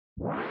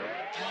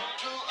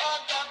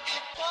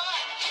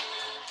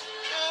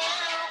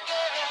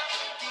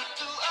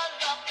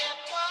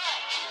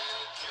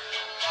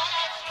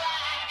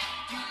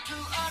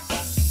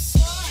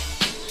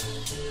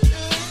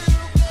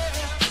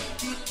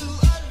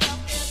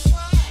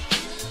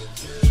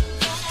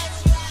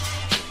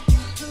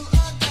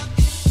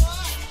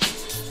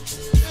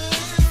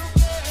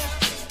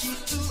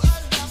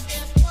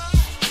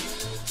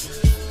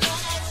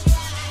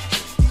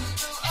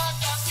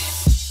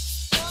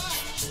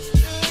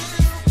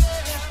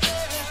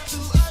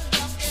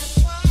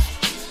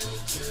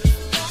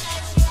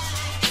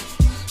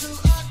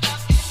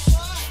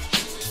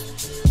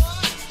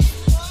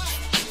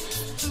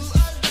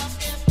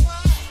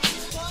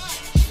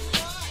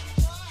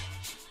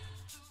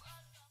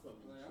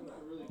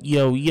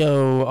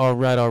Yo, all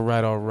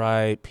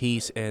right.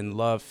 Peace and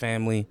love,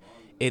 family.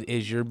 It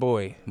is your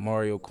boy,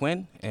 Mario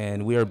Quinn,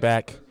 and we are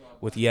back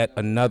with yet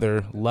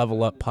another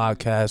Level Up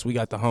podcast. We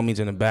got the homies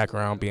in the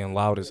background being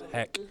loud as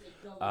heck,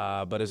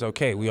 but it's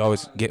okay. We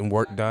always getting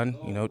work done,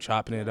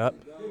 chopping it up,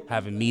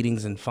 having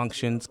meetings and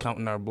functions,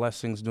 counting our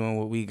blessings, doing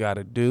what we got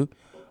to do.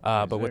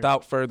 But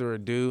without further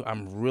ado,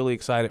 I'm really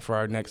excited for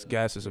our next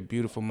guest. It's a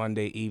beautiful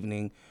Monday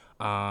evening.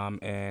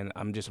 And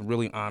I'm just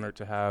really honored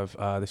to have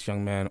this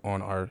young man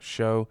on our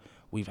show.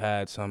 We've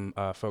had some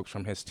folks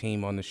from his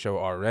team on the show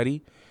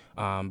already,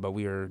 but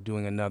we are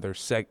doing another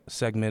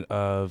segment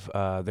of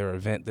their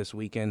event this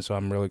weekend, so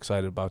I'm really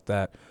excited about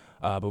that.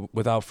 But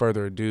without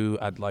further ado,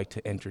 I'd like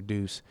to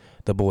introduce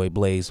the boy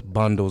Blaze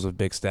Bundles of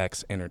Big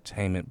Stacks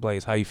Entertainment.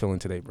 Blaze, how you feeling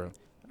today, bro?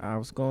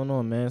 What's going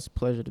on, man? It's a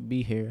pleasure to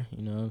be here.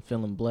 I'm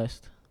feeling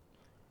blessed.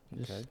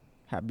 Just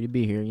happy to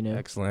be here,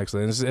 Excellent.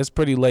 It's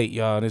pretty late,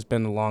 y'all, and it's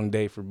been a long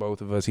day for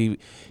both of us. He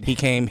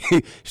came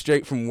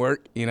straight from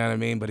work, you know what I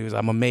mean? But he was,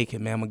 I'm going to make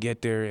it, man. I'm going to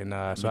get there. And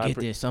so get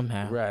there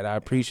somehow. Right. I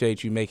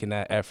appreciate you making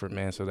that effort,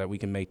 man, so that we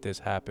can make this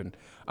happen.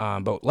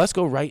 But let's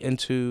go right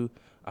into,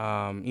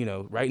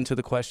 right into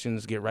the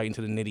questions, get right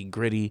into the nitty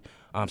gritty,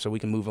 so we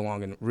can move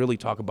along and really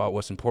talk about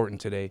what's important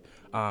today.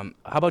 How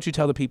about you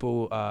tell the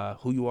people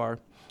who you are,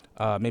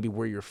 maybe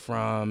where you're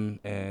from,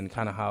 and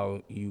kind of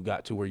how you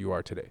got to where you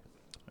are today?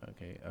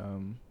 Okay.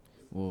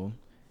 Well,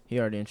 he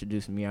already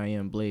introduced me. I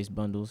am Blaze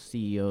Bundles,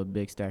 CEO of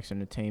Big Stacks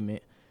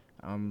Entertainment.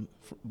 I'm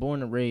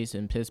born and raised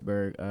in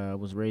Pittsburgh.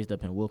 Was raised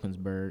up in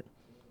Wilkinsburg.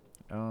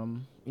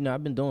 I've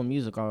been doing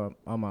music all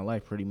my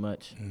life pretty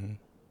much.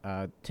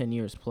 10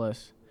 years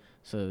plus.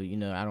 So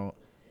I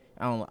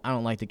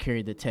don't like to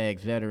carry the tag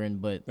veteran,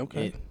 but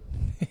okay.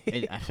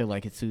 I feel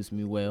like it suits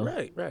me well.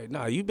 Right. No,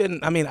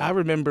 I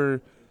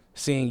remember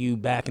seeing you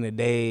back in the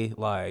day,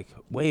 like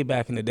way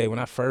back in the day when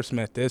I first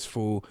met this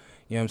fool.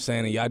 You know what I'm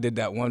saying? And y'all did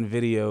that one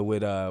video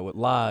with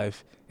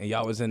Live, and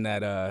y'all was in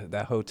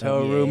that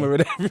hotel room or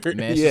whatever.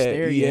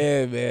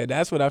 Yeah, man.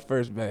 That's when I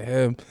first met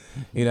him.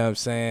 You know what I'm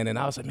saying? And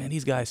I was like, man,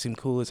 these guys seem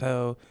cool as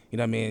hell. You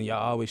know what I mean?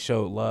 Y'all always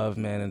showed love,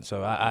 man. And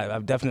so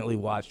I've definitely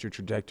watched your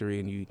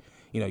trajectory, and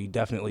you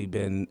definitely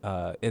been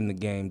in the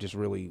game, just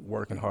really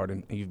working hard,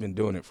 and you've been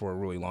doing it for a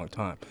really long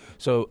time.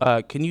 So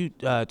can you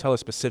tell us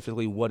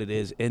specifically what it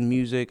is in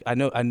music? I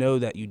know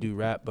that you do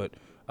rap, but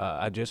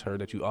I just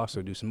heard that you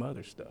also do some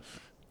other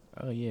stuff.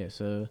 Oh yeah,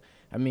 so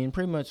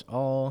pretty much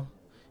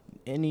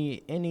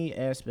any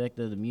aspect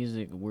of the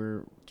music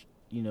we're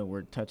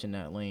touching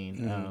that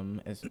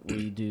lane. As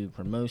we do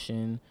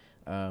promotion,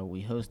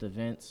 we host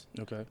events.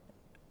 Okay.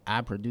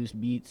 I produce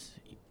beats.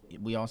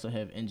 We also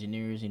have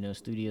engineers,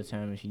 studio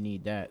time if you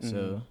need that.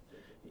 So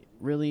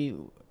really,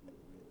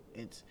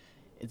 it's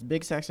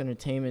Big Stacks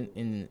Entertainment,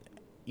 and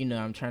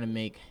I'm trying to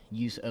make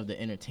use of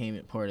the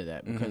entertainment part of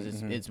that because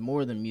it's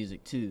more than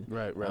music too.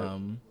 Right.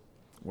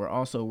 We're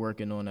also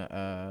working on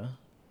a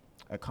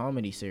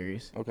comedy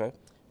series. Okay.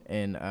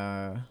 And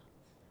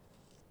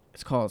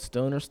it's called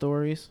Stoner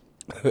Stories.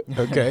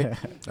 Okay.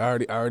 I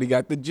already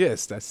got the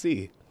gist. I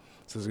see.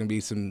 So there's gonna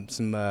be some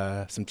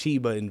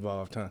Chiba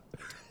involved, huh?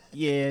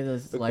 Yeah,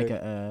 it's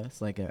okay.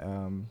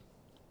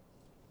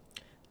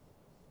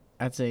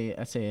 I'd say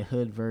a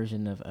hood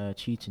version of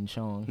Cheech and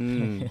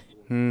Chong.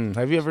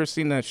 Have you ever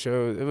seen that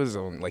show? It was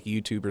on like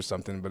YouTube or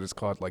something, but it's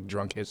called like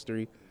Drunk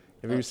History.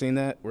 Have you ever seen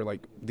that? Where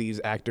like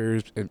these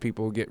actors and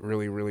people get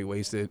really, really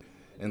wasted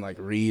and like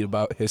read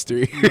about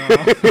history. No.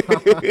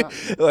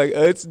 Like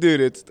it's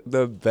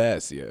the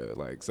best, yeah.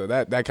 Like so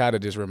that kind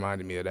of just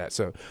reminded me of that.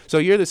 So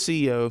you're the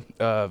CEO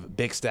of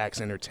Big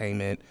Stacks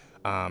Entertainment.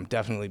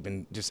 Definitely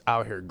been just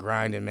out here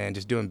grinding, man,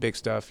 just doing big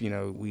stuff.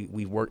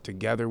 We've worked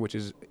together, which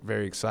is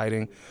very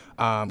exciting.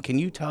 Can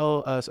you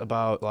tell us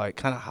about like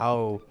kind of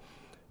how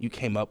you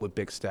came up with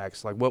Big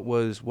Stacks? Like what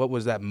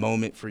was that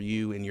moment for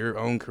you in your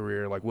own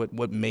career? Like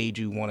what made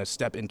you want to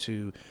step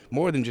into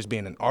more than just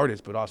being an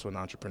artist, but also an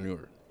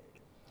entrepreneur?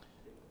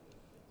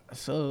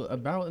 So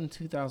about in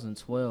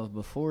 2012,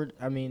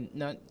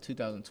 not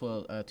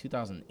 2012,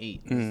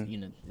 2008,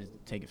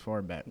 take it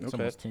far back. It's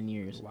almost 10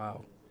 years.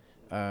 Wow.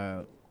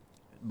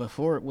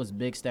 Before it was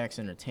Big Stacks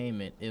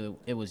Entertainment,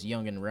 it was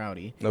Young and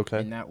Rowdy. Okay.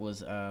 And that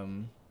was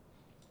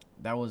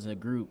a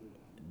group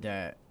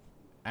that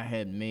I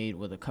had made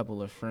with a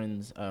couple of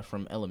friends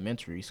from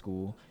elementary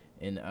school,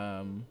 and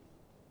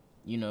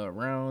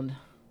around,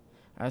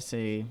 I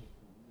say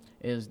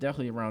it was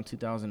definitely around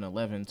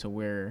 2011 to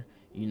where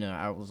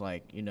I was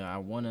like, I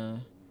want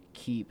to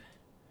keep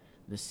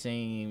the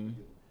same,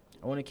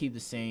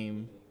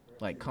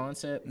 like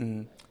concept,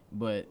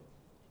 but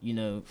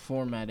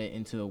format it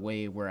into a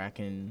way where I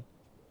can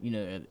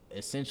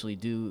essentially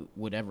do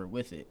whatever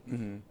with it.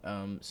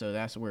 So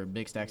that's where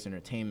Big Stacks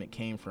Entertainment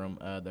came from.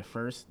 The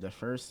first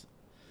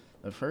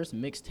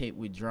mixtape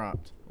we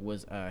dropped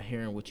was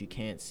Hearing What You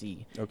Can't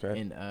See. Okay.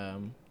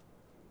 And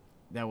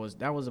that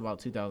was about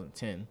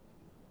 2010.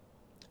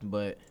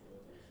 But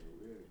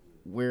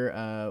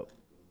we're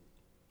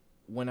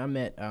when I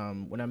met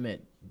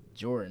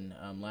Jordan,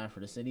 Live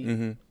for the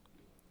City,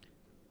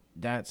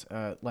 that's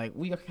like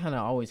we kind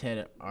of always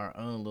had our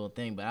own little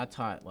thing, but I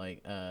taught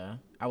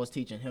I was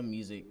teaching him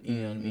music, you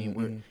know what I mean?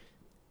 We're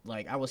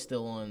like I was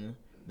still on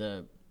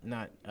the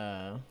not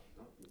I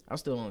was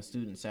still on the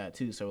student side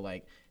too, so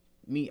like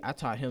I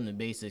taught him the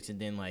basics, and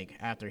then like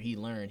after he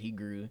learned, he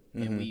grew,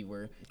 and we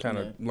were kind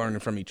of learning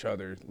from each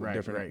other,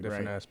 different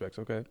right. aspects.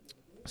 Okay.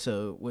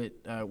 So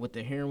with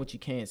the Hearing What You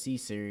Can't See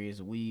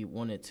series, we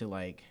wanted to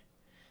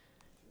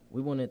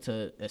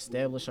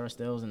establish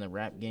ourselves in the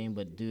rap game,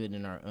 but do it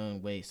in our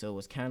own way. So it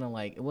was kind of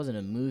like, it wasn't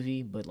a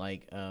movie, but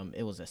like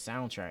it was a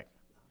soundtrack.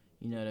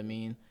 You know what I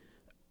mean?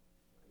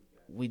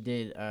 We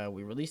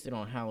released it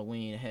on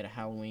Halloween. It had a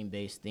Halloween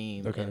based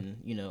theme, Okay.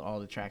 and all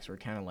the tracks were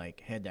kind of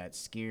like had that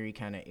scary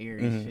kind of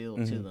eerie feel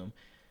to them.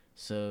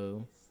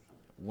 So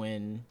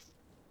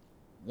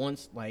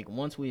once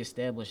we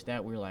established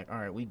that, we were like, all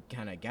right, we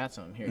kind of got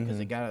something here, because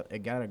it got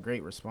a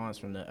great response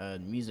from the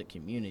music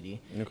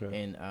community.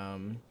 Okay. And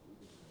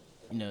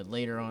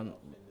later on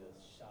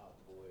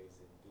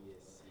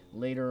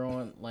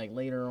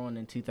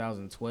in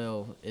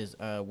 2012 is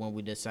when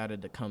we decided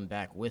to come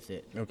back with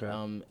it.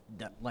 Okay.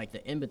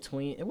 The in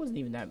between, it wasn't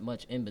even that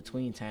much in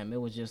between time.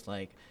 It was just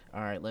like, all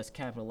right, let's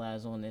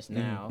capitalize on this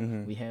now.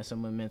 We had some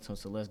momentum,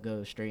 so let's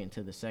go straight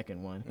into the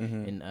second one.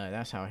 And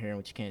that's how Hearing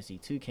What You Can't See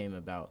 2 came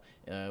about,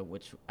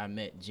 which I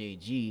met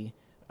JG.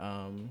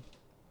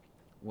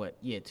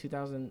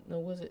 2000? No,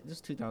 was it? This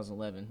was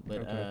 2011.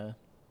 But Okay.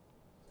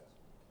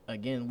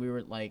 again, we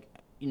were like,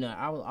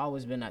 I've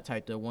always been that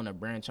type to want to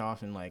branch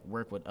off and like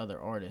work with other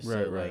artists.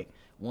 Right, so right.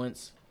 Like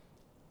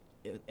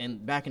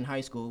and back in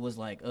high school, it was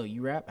like, oh,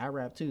 you rap, I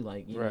rap too.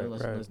 Like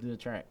let's do a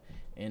track.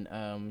 And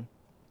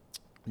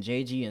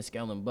JG and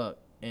Skell Buck,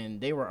 and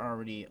they were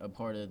already a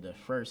part of the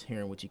first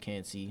Hearing What You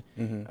Can't See,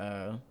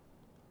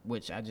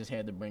 which I just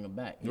had to bring them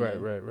back.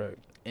 Right.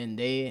 And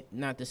they,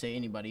 not to say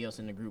anybody else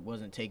in the group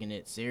wasn't taking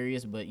it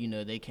serious, but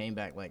they came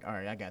back like, all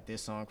right, I got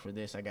this song for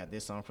this, I got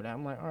this song for that.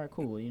 I'm like, all right,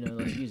 cool,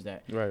 let's use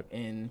that. Right.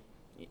 And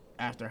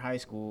after high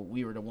school,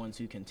 we were the ones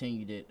who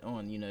continued it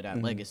on,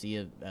 that legacy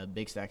of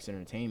Big Stacks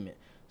Entertainment.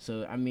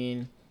 So I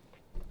mean,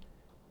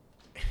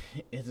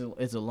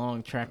 it's a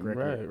long track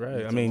record.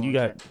 Right. I mean, you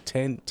got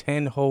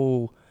 10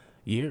 whole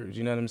years.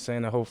 You know what I'm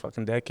saying? A whole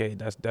fucking decade.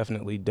 That's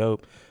definitely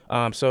dope.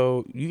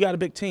 So you got a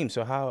big team.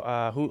 So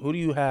how who do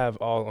you have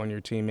all on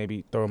your team?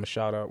 Maybe throw them a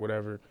shout out,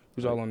 whatever.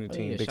 Who's all on your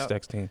team? Big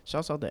Stacks team.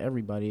 Shouts out to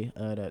everybody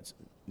that's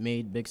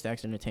made Big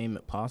Stacks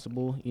Entertainment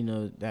possible.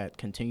 That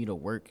continue to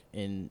work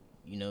and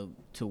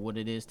to what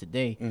it is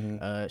today.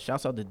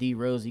 Shouts out to D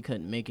Rose. He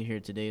couldn't make it here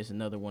today. It's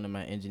another one of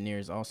my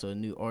engineers, also a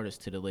new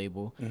artist to the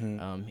label.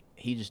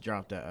 He just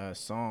dropped a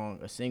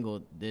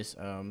single this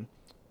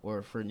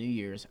or for New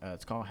Year's.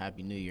 It's called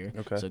Happy New Year.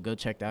 Okay. So go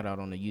check that out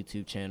on the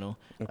YouTube channel.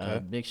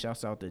 Okay. Big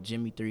shouts out to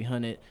Jimmy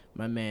 300,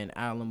 my man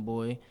Allen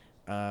Boy,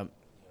 my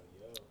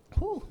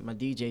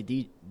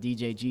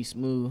DJ G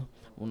Smooth,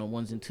 on the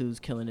ones and twos,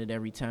 killing it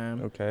every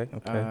time. Okay.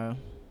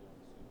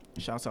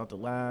 Shouts out to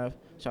Live.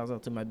 Shouts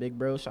out to my big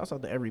bro. Shouts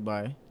out to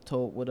everybody.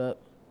 Told, what up?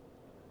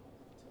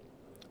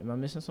 Am I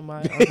missing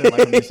somebody? I feel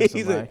like I'm missing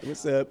somebody. Like,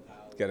 what's up?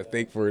 Got to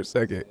think for a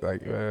second.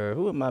 Like,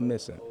 who am I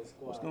missing?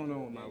 What's going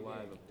on with my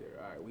live up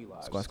there? All right, we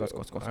live. Squad.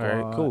 All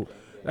right, cool.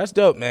 That's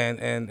dope, man.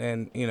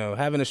 And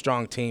having a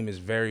strong team is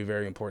very,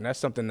 very important. That's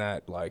something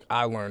that like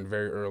I learned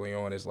very early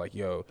on. Is like,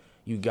 yo,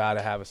 you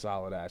gotta have a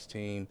solid ass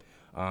team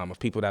of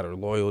people that are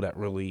loyal, that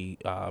really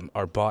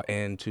are bought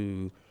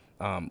into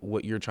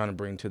what you're trying to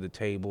bring to the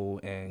table.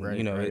 And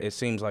Right. It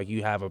seems like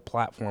you have a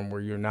platform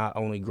where you're not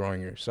only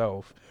growing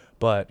yourself,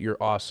 but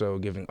you're also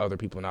giving other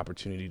people an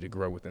opportunity to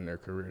grow within their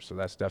career. So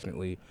that's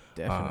definitely.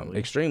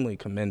 Extremely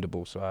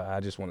commendable. So I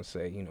just want to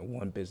say,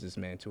 one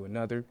businessman to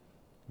another,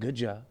 good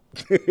job.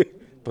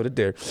 Put it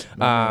there.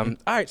 All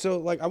right. So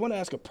like, I want to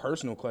ask a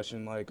personal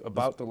question, like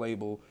about the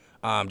label,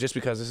 just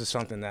because this is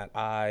something that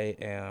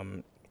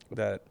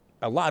that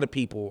a lot of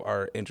people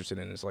are interested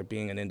in. It's like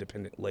being an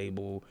independent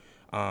label,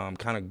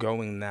 kind of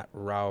going that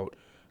route.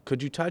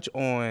 Could you touch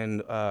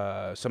on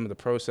some of the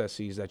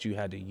processes that you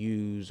had to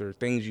use, or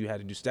things you had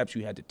to do, steps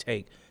you had to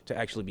take to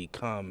actually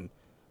become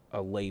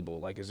a label?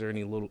 Like, is there a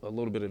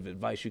little bit of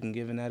advice you can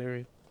give in that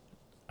area?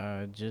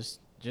 Just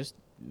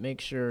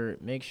make sure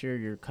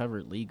you're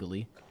covered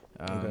legally.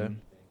 Okay.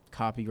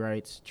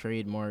 Copyrights,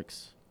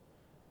 trademarks,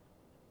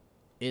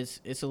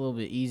 it's a little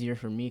bit easier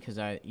for me because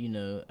I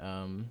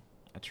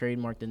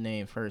trademarked the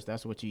name first.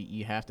 That's what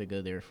you have to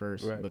go there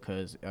first, Right.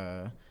 because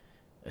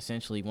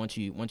essentially once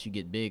you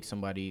get big,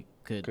 somebody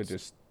Could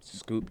just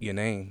scoop your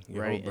name,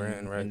 your whole right,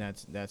 brand, right? and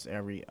that's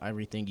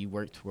everything you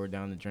worked for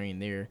down the drain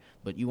there.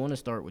 But you want to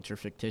start with your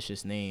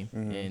fictitious name,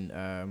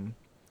 and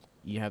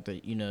you have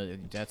to,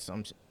 that's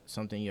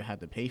something you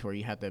have to pay for.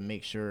 You have to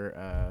make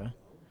sure.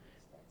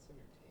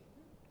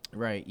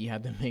 Right, you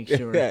have to make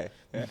sure.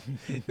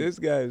 This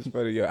guy is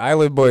funny. Yo,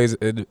 Island Boy's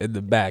in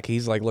the back.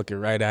 He's like looking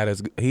right at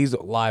us. He's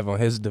live on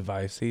his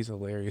device. He's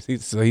hilarious.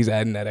 He's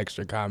adding that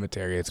extra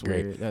commentary. It's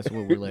great. That's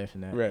what we're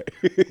laughing at. Right.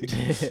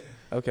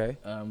 Okay.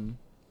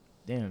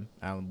 Damn,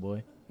 Alan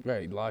Boy.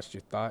 Right. You lost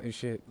your thought and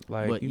shit.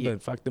 Like, But you yeah. been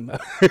fucked him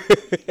up.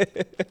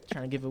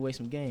 Trying to give away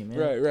some game,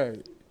 man.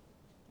 Right.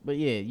 But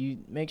yeah, you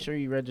make sure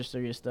you register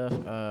your stuff.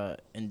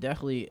 And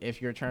definitely,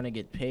 if you're trying to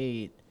get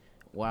paid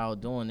while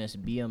doing this,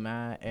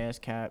 BMI,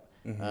 ASCAP,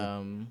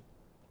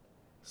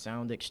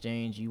 Sound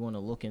Exchange, you want to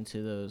look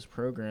into those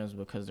programs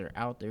because they're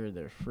out there,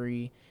 they're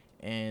free,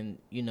 and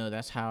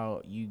that's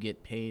how you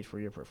get paid for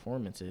your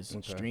performances.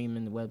 Okay.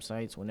 Streaming the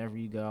websites whenever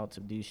you go out to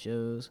do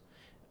shows.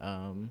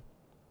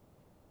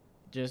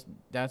 Just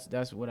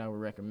that's what I would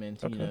recommend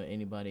to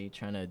anybody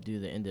trying to do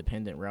the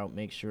independent route.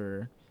 Make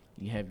sure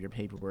you have your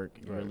paperwork,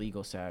 your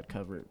legal side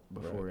covered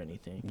before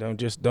anything. Don't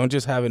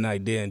just have an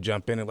idea and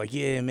jump in and like,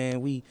 yeah, man,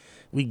 we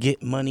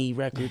Get Money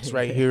Records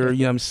right here. You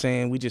know what I'm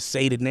saying? We just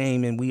say the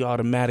name and we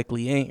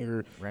automatically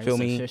enter. Right, Feel it's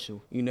me?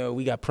 official.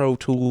 We got Pro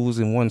Tools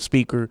and one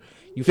speaker.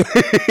 You feel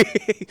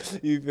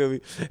you feel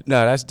me?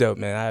 No, that's dope,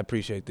 man. I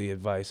appreciate the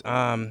advice.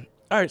 All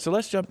right, so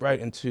let's jump right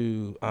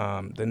into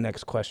the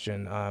next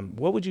question.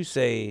 What would you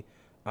say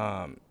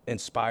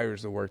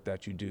inspires the work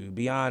that you do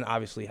beyond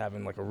obviously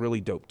having like a really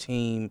dope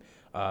team?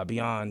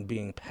 Beyond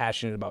being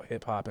passionate about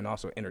hip hop and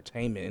also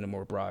entertainment in a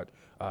more broad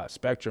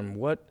spectrum,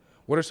 what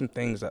are some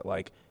things that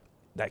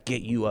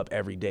get you up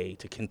every day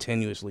to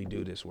continuously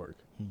do this work?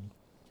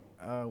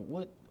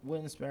 What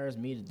inspires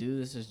me to do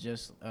this is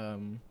just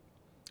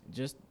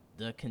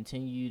the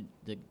continued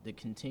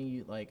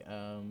like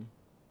trying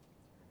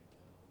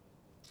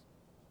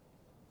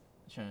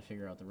to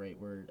figure out the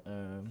right word.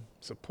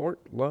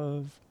 Support,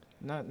 love,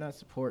 not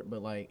support,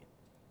 but like.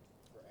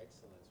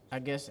 I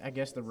guess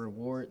the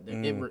reward,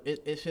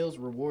 it feels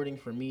rewarding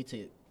for me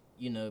to,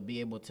 be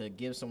able to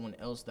give someone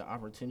else the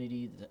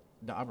opportunities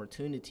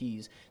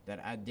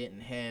that I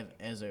didn't have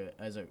as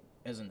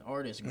an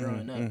artist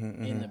growing up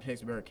in the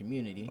Pittsburgh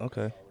community.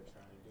 Okay,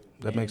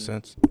 that makes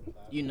sense.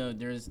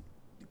 Because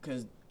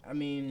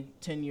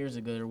 10 years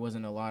ago there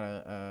wasn't a lot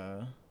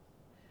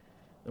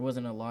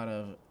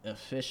of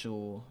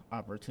official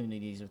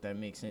opportunities, if that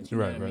makes sense. You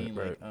know what I mean?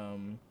 Right.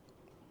 Like,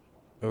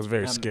 it was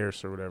very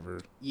scarce or whatever.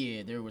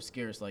 Yeah, they were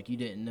scarce. Like, you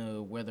didn't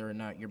know whether or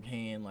not you're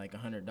paying like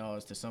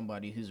 $100 to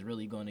somebody who's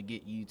really going to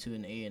get you to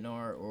an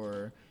A&R,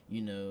 or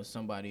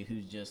somebody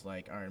who's just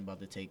like, all right, I'm about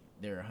to take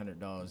their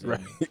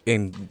 $100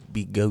 and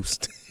be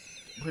ghost.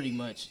 Pretty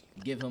much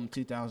give them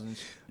 2,000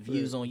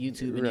 views on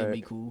YouTube and it'll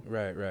be cool.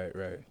 Right.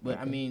 But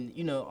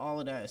all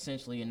of that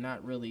essentially, and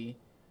not really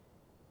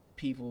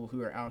people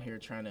who are out here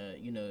trying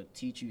to,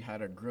 teach you how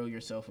to grow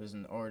yourself as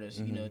an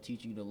artist,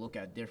 teach you to look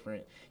at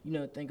different,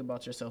 think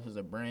about yourself as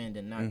a brand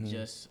and not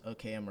just,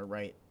 okay, I'm going to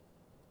write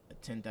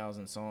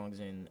 10,000 songs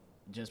and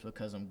just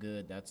because I'm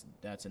good, that's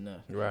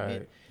enough.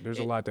 Right. There's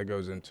a lot that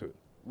goes into it.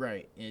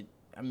 Right.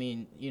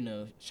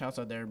 Shouts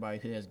out to everybody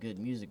who has good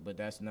music, but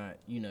that's not,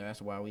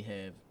 that's why we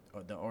have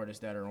the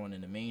artists that are on in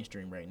the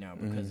mainstream right now,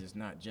 because it's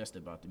not just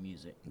about the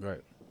music.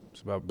 Right.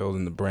 It's about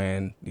building the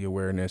brand, the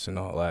awareness, and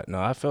all that. No,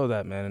 I feel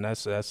that, man, and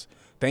that's.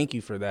 Thank you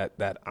for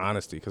that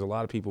honesty, because a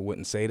lot of people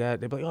wouldn't say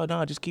that. They'd be like, "Oh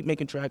no, just keep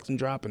making tracks and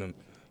dropping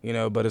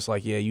them," But it's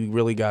like, yeah, you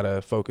really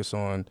gotta focus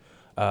on,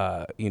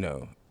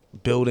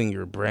 building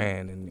your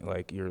brand and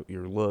like your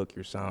look,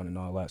 your sound, and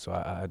all that. So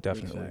I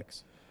definitely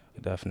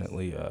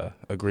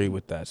agree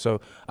with that.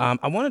 So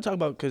I want to talk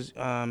about, because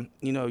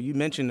you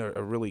mentioned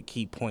a really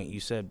key point. You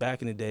said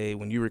back in the day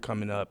when you were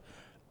coming up,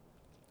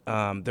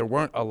 there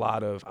weren't a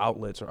lot of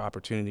outlets or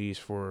opportunities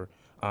for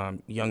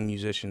young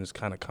musicians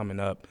kind of coming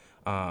up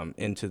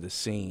into the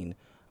scene.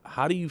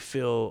 How do you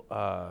feel,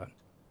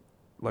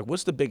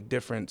 what's the big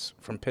difference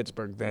from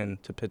Pittsburgh then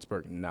to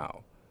Pittsburgh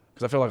now?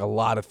 Because I feel like a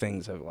lot of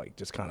things have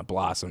just kind of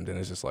blossomed, and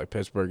it's just like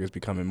Pittsburgh is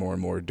becoming more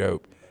and more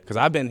dope. Because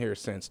I've been here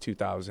since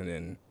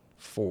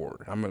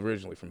 2004. I'm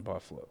originally from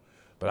Buffalo.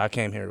 But I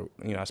came here,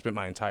 I spent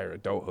my entire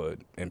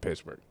adulthood in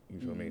Pittsburgh, you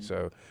feel me?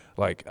 So,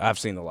 I've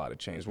seen a lot of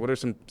change. What are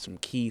some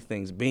key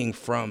things, being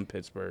from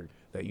Pittsburgh,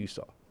 that you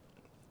saw?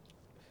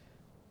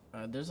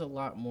 There's a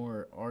lot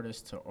more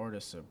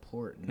artist-to-artist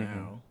support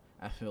now,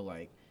 I feel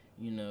like,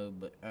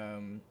 but,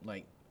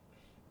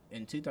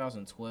 in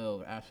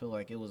 2012, I feel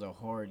like it was a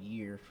hard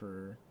year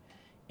for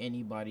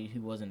anybody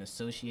who wasn't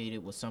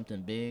associated with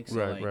something big.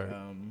 So,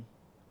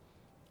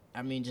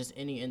 just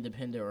any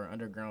independent or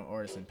underground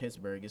artist in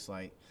Pittsburgh, it's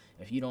like,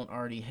 if you don't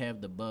already have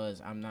the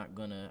buzz, I'm not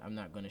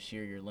gonna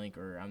share your link,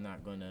 or I'm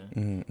not gonna,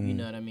 you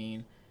know what I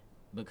mean?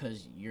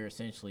 Because you're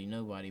essentially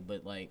nobody.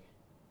 But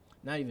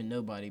not even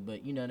nobody,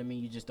 but you know what I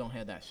mean. You just don't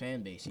have that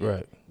fan base yet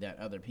Right. that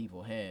other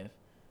people have,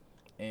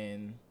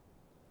 and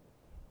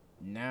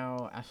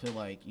now I feel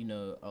like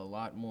a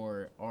lot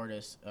more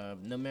artists,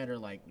 no matter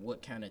like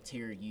what kind of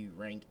tier you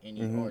rank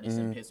any artist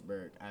in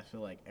Pittsburgh, I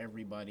feel like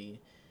everybody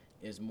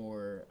is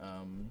more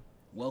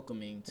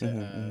welcoming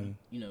to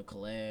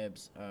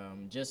collabs,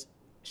 just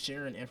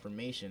sharing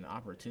information,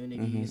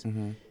 opportunities.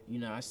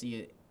 I see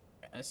it.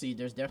 I see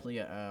there's definitely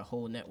a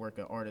whole network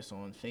of artists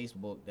on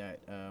Facebook that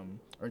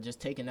are just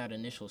taking that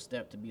initial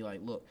step to be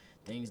like, look,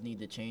 things need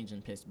to change in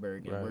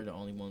Pittsburgh, and we're the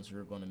only ones who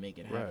are going to make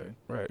it happen.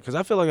 Right. Because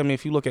I feel like, I mean,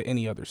 if you look at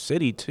any other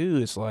city too,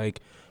 it's like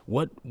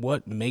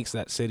what makes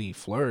that city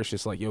flourish?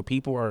 It's like,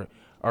 people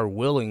are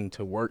willing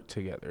to work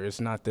together.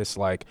 It's not this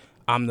like,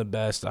 I'm the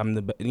best, you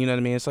know what I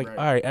mean? It's like, all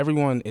right,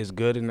 everyone is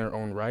good in their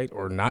own right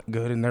or not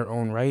good in their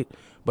own right,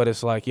 but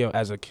it's like,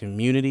 as a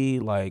community,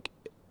 like,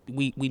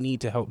 we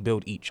need to help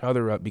build each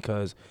other up,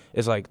 because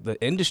it's like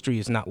the industry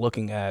is not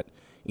looking at,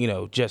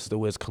 just the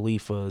Wiz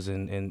Khalifas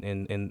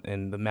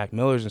and the Mac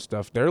Millers and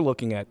stuff. They're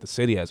looking at the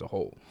city as a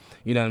whole.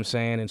 You know what I'm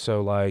saying? And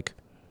so, like,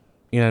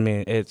 you know what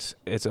I mean?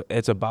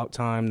 It's about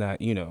time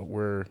that,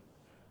 we're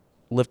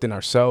lifting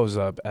ourselves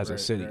up as a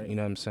city. Right. You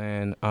know what I'm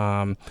saying?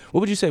 What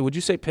would you say? Would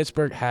you say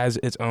Pittsburgh has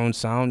its own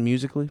sound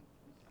musically?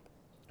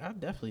 I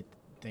definitely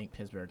think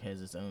Pittsburgh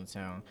has its own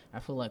sound. I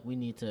feel like we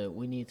need to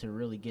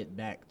really get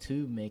back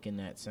to making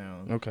that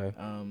sound. Okay.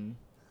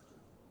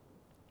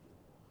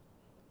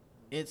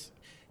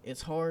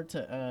 It's hard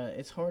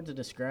to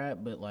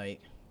describe, but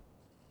like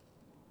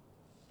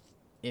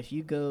if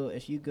you go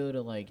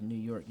to like New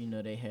York,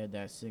 they had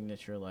that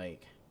signature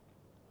like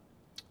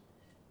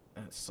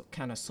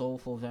kind of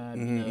soulful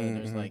vibe.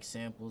 There's like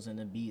samples in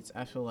the beats.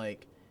 I feel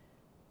like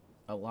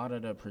a lot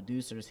of the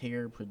producers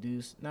here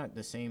produce not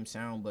the same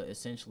sound, but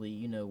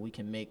essentially, we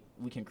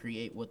can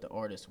create what the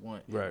artists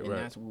want. Right.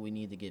 That's what we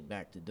need to get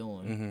back to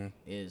doing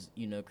is,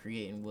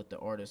 creating what the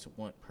artists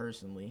want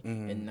personally,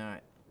 and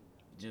not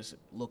just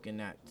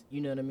looking at,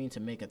 to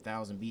make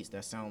 1,000 beats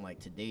that sound like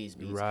today's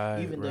beats.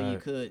 Right. Even though you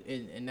could,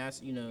 and that's,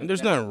 and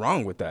there's nothing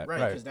wrong with that.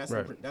 Right. Because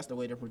that's the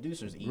way the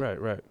producers eat.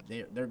 Right.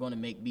 They're going to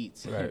make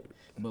beats. Right.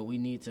 But we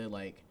need to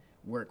like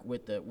work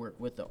with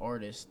the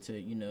artists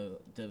to,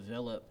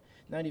 develop.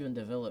 Not even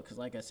develop, because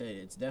like I said,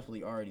 it's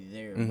definitely already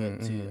there, but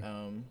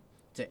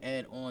to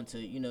add on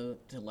to,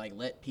 to like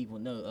let people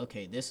know,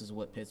 okay, this is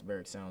what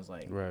Pittsburgh sounds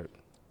like. Right.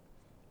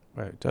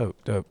 Dope.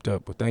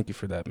 Well, thank you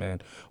for that,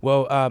 man.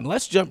 Well,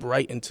 let's jump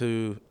right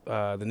into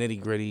the nitty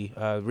gritty.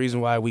 The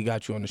reason why we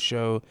got you on the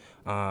show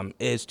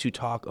is to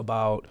talk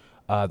about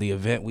the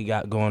event we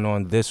got going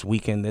on this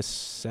weekend, this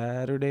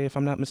Saturday, if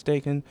I'm not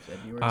mistaken,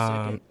 February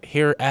 2nd.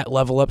 here at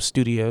Level Up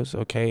Studios.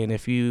 Okay, and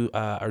if you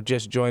are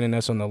just joining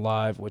us on the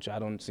live, which I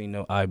don't see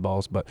no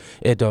eyeballs, but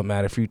it don't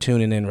matter. If you're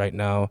tuning in right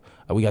now,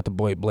 we got the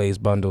boy Blaze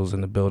Bundles in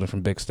the building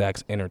from Big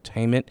Stacks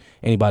Entertainment.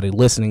 Anybody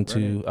listening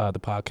to the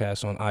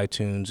podcast on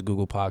iTunes,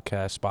 Google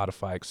Podcasts,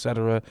 Spotify,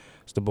 etc.,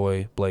 it's the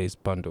boy Blaze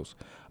Bundles,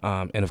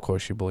 and of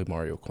course your boy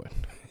Mario Quinn,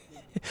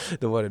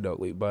 the one and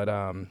only.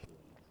 But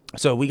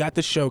so we got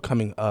the show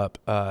coming up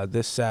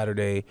this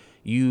Saturday.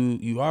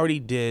 You already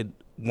did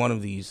one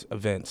of these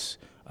events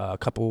how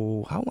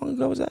long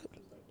ago was that?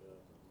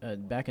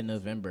 Back in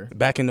November.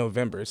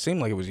 It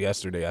seemed like it was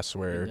yesterday, I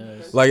swear. It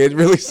does. Like, it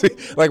really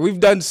like we've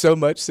done so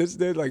much since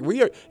then. Like,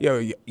 we are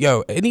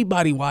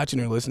anybody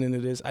watching or listening to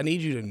this, I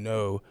need you to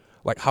know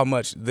like how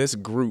much this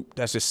group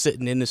that's just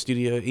sitting in the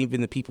studio,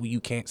 even the people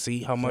you can't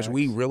see, how much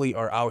we really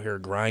are out here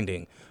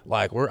grinding.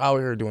 Like, we're out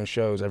here doing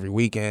shows every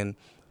weekend,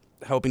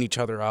 helping each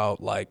other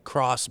out, like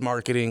cross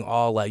marketing,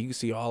 all like you can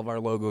see all of our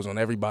logos on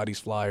everybody's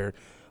flyer.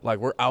 Like,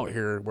 we're out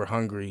here, we're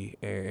hungry,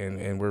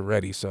 and we're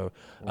ready. So,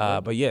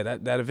 but yeah,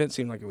 that event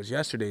seemed like it was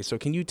yesterday. So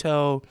can you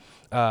tell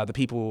the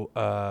people,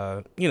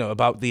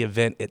 about the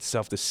event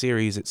itself, the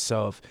series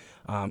itself,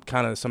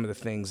 kind of some of the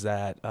things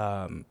that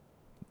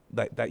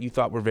that you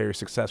thought were very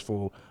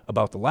successful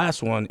about the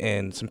last one,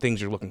 and some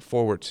things you're looking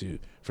forward to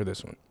for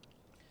this one?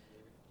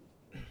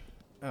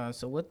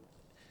 So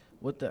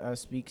what the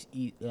Speak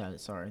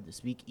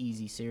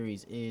Easy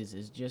series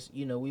is just,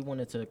 we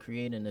wanted to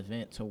create an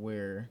event to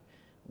where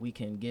we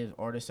can give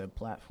artists a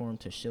platform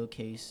to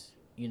showcase,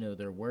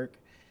 their work,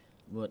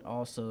 but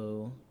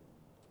also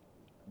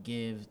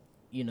give,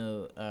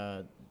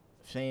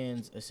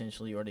 fans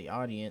essentially, or the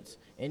audience,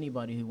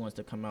 anybody who wants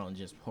to come out and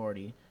just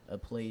party, a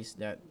place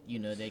that,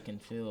 they can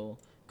feel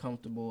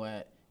comfortable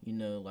at.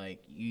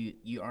 Like you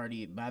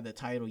already, by the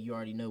title, you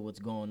already know what's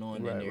going on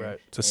in there. Right.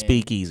 It's a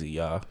speakeasy,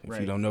 y'all. If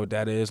you don't know what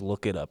that is,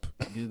 look it up.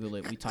 Google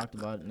it. We talked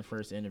about it in the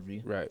first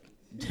interview. Right.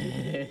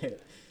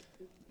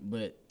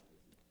 But,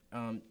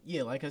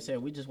 like I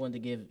said, we just wanted to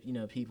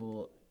give,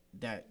 people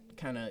that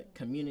kind of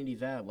community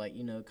vibe. Like,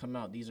 come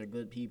out. These are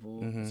good people.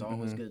 It's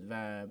always good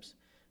vibes.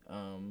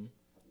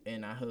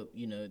 And I hope,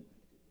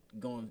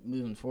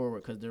 moving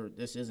forward, because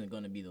this isn't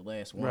going to be the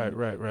last one.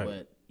 Right.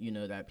 But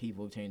that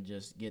people can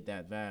just get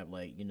that vibe,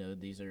 like,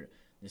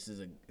 this is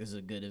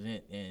a good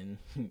event, and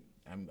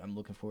I'm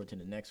looking forward to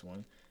the next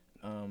one.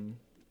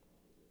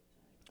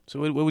 So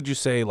what would you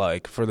say,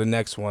 like, for the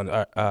next one,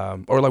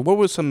 or like what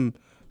was some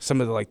of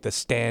the, like, the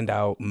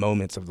standout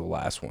moments of the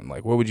last one?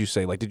 Like, what would you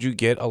say? Like, did you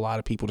get a lot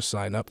of people to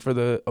sign up for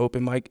the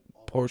open mic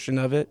portion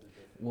of it?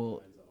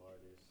 Well,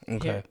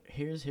 Okay.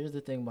 here's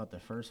the thing about the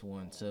first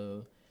one.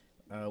 So,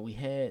 we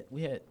had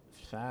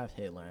 5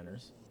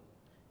 headliners,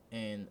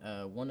 and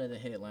one of the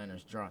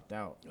headliners dropped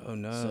out. Oh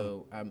no.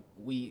 So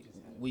we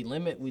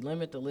limit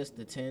the list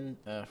to 10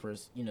 for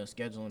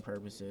scheduling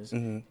purposes,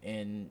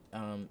 and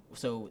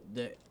so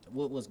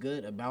what was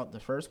good about the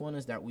first one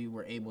is that we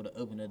were able to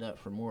open it up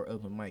for more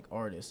open mic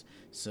artists.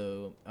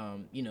 So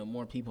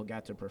more people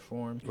got to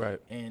perform. Right.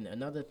 And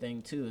another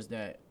thing too is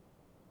that,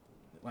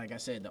 like I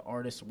said, the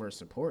artists were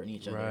supporting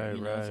each other. Right, It's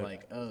right.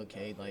 like,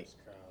 okay, like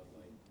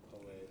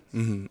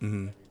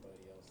Mm-hmm.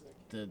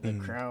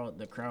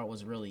 the crowd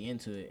was really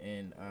into it,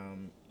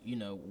 and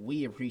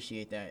we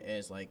appreciate that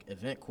as like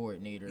event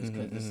coordinators,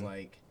 because it's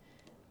like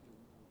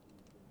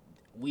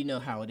we know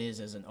how it is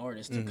as an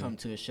artist to come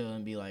to a show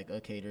and be like,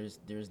 okay,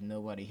 there's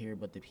nobody here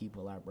but the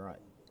people I brought.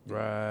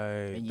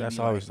 Right. And That's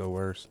be always like, the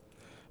worst.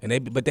 And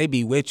they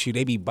be with you.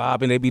 They be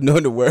bobbing. They be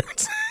knowing the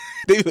words.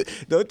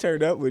 They'll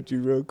turn up with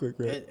you real quick,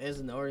 right? As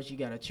an artist, you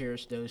gotta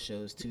cherish those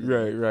shows too.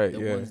 Right, The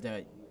yeah. ones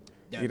that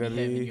You know be what I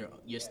having mean?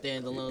 your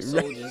standalone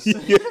soldiers.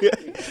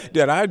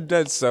 Dude, I've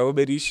done so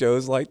many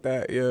shows like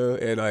that, yo,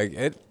 and like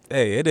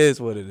it is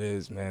what it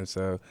is, man.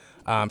 So,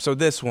 so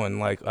this one,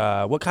 like,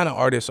 what kind of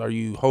artists are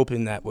you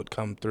hoping that would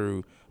come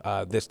through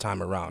this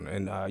time around?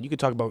 And you could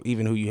talk about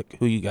even who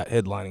you got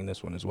headlining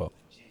this one as well.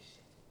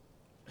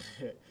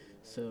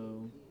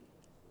 So,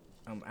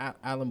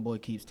 Alan Boy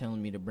keeps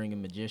telling me to bring a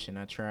magician.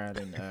 I tried,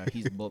 and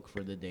he's booked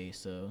for the day.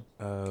 So,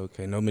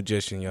 Okay, no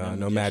magician, y'all.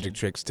 No magician. magic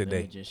tricks No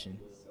today. magician.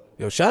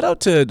 Yo, shout out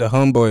to the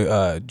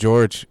homeboy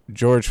George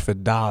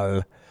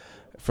Fidal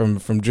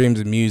from Dreams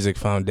of Music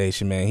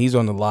Foundation, man. He's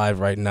on the live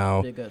right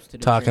now, Big ups to the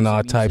talking Dreams of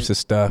all types Music. of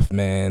stuff,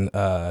 man.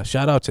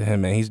 Shout out to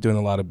him, man. He's doing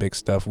a lot of big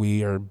stuff.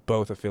 We are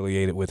both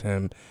affiliated with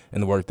him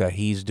and the work that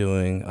he's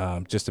doing.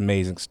 Just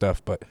amazing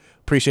stuff. But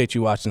appreciate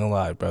you watching the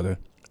live, brother.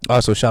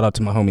 Also, shout out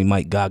to my homie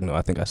Mike Gogno.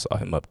 I think I saw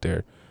him up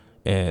there.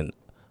 And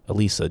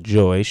Elisa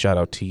Joy, shout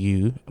out to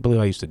you. I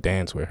believe I used to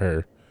dance with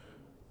her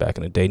back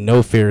in the day.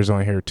 No Fear's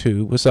on here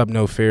too. What's up,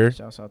 No Fear?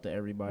 Shouts out to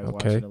everybody Okay.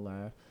 watching the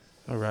live.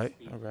 All right.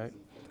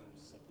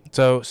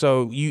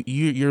 So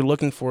you're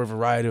looking for a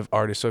variety of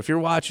artists. So if you're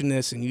watching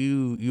this and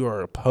you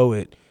are a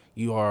poet,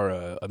 you are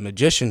a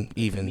magician,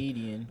 even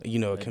Comedian,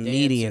 a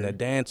comedian, a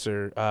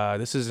dancer.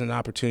 This is an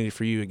opportunity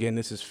for you. Again,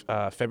 this is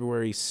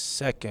February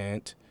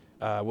 2nd.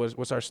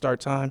 What's our start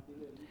time?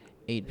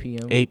 8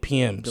 p.m. 8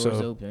 p.m. Doors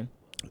So open.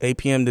 8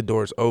 p.m. the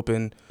doors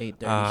open.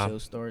 8:30 show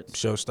starts.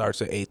 Show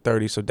starts at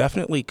 8:30, so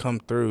definitely come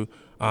through.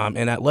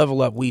 And at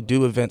Level Up, we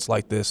do events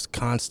like this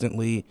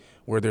constantly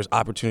where there's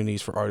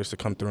opportunities for artists to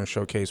come through and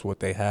showcase what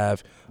they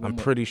have. I'm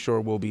pretty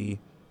sure we'll be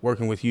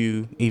working with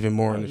you even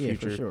more in the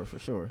future. For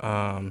sure.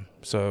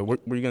 So were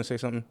you going to say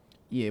something?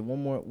 Yeah,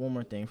 one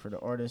more thing for the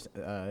artists.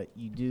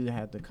 You do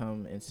have to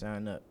come and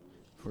sign up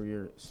for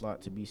your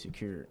slot to be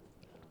secured.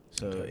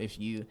 So Okay. if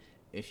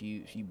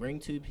you bring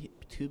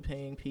two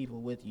paying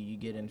people with you, you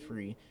get in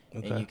free,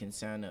 Okay. and you can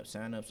sign up.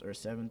 Sign-ups are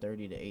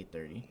 7:30 to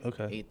 8:30.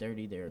 Okay.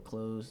 8:30 they're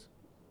closed.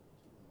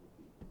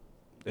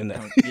 And,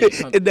 Come-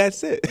 and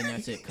that's it. And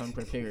that's it. Come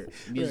prepared.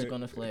 Music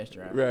on the flash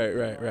drive.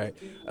 Right.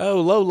 Oh,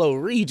 Lolo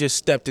Reed just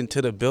stepped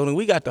into the building.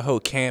 We got the whole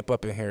camp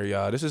up in here,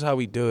 y'all. This is how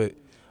we do it.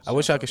 I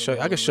wish I could show.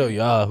 I could show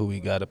y'all who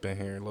we got up in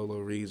here. Lolo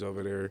Reed's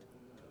over there,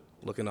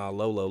 looking all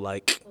Lolo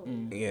like.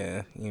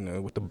 Yeah,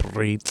 with the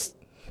braids.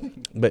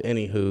 But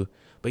anywho,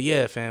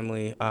 yeah,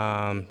 family.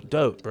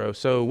 Dope, bro.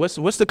 So what's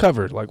the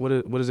cover? Like,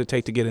 what does it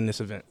take to get in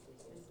this event?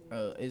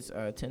 It's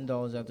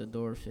 $10 at the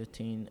door,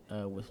 15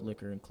 with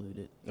liquor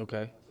included.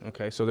 Okay.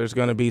 So there's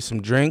gonna be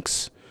some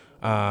drinks,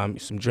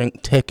 some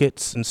drink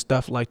tickets and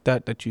stuff like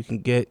that you can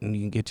get, and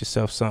you can get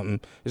yourself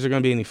something. Is there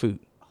gonna be any food?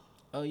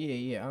 Oh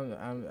yeah.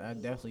 I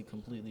definitely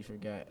completely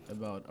forgot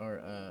about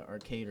our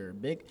caterer.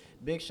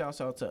 Big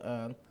shouts out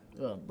to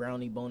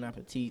Brownie Bon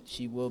Appetit.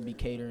 She will be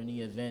catering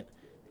the event.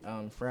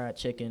 Fried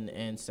chicken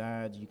and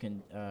sides. You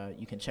can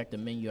check the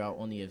menu out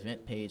on the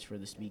event page for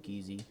the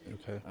Speakeasy.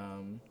 Okay.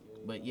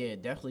 But yeah,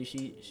 definitely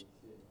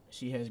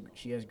she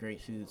has great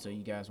food, so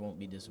you guys won't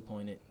be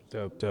disappointed.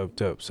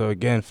 Dope. So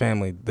again,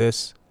 family,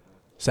 this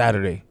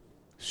Saturday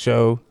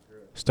show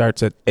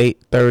starts at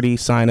 8:30.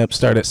 Sign up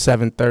start at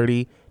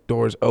 7:30.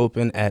 Doors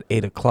open at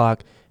 8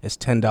 o'clock. It's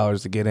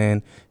 $10 to get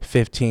in.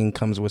 15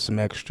 comes with some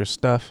extra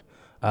stuff.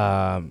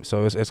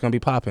 So it's gonna be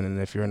popping. And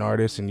if you're an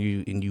artist and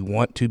you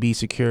want to be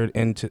secured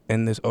in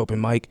this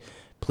open mic,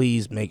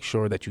 please make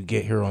sure that you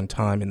get here on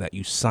time and that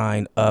you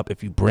sign up.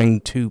 If you bring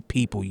 2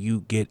 people,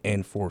 you get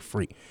in for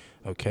free.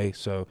 Okay,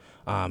 so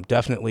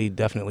definitely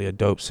a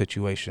dope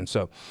situation.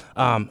 So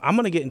I'm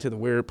gonna get into the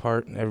weird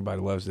part.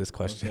 Everybody loves this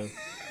question. Okay.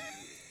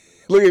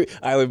 Look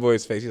at Island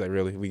Boy's face. He's like,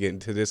 really? We get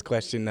into this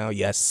question now?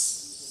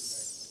 Yes.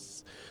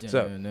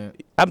 So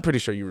I'm pretty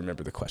sure you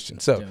remember the question.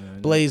 So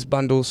Blaze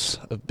Bundles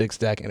of Big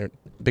Stacks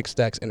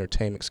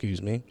Entertainment.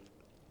 Excuse me.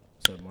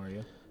 So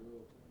Mario.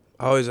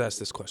 I always ask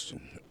this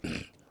question.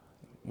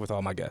 with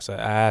all my guests. I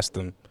asked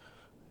them,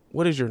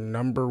 what is your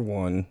number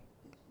one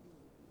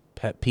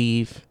pet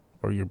peeve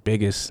or your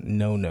biggest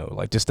no?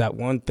 Like just that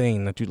one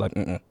thing that you like,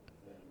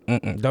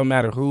 don't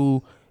matter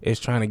who is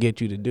trying to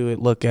get you to do it,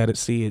 look at it,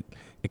 see it,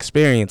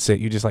 experience it.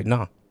 You're just like,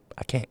 nah,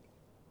 I can't.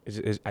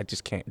 I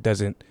just can't.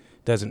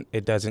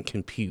 It doesn't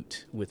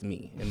compute with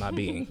me in my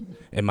being,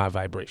 in my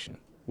vibration.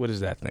 What is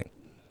that thing?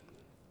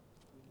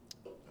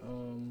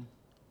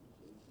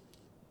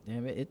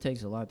 Damn it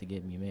takes a lot to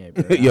get me mad,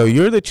 bro. Yo,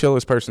 you're the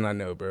chillest person I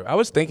know, bro. I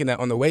was thinking that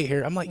on the way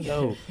here. I'm like,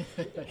 yo,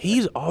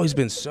 he's always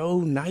been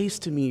so nice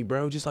to me,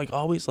 bro. Just like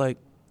always like,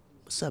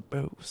 what's up,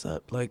 bro? What's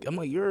up? Like, I'm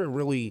like, you're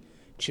really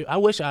chill. I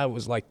wish I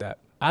was like that.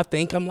 I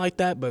think I'm like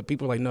that, but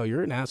people are like, no,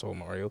 you're an asshole,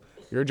 Mario.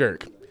 You're a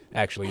jerk.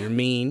 Actually, you're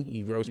mean.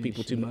 You roast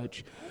people too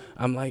much.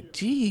 I'm like,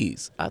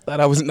 geez, I thought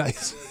I was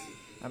nice.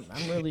 I'm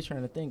really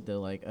trying to think though,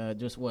 like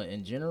just what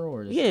in general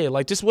or just Yeah,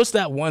 like just what's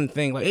that one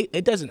thing? Like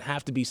it doesn't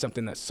have to be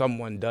something that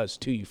someone does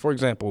to you. For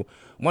example,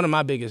 one of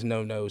my biggest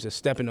no-nos is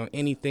stepping on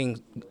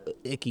anything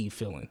icky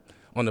feeling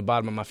on the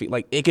bottom of my feet.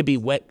 Like it could be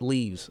wet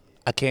leaves.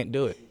 I can't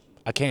do it.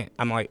 I can't.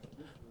 I'm like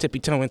tippy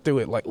toeing through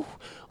it. Like,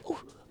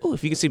 ooh,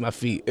 if you can see my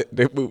feet,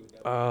 they move.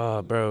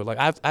 Bro,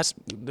 like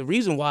the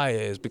reason why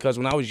is because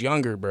when I was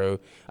younger,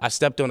 bro, I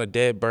stepped on a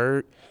dead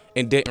bird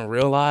and didn't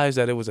realize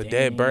that it was a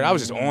dead bird. I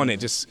was just on it,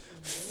 just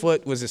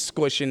foot was just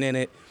squishing in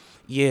it.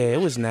 Yeah,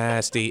 it was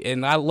nasty.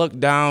 And I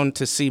looked down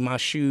to see my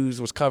shoes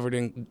was covered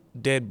in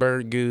dead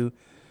bird goo.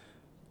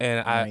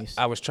 And Nice.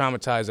 I was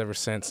traumatized ever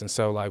since. And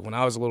so, like, when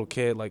I was a little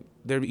kid, like,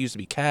 there used to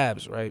be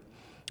cabs, right?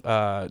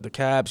 The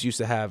cabs used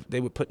to have, they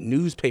would put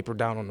newspaper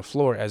down on the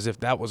floor as if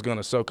that was going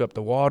to soak up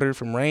the water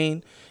from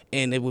rain.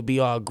 And it would be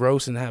all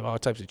gross and have all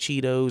types of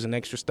Cheetos and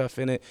extra stuff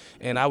in it.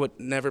 And I would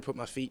never put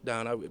my feet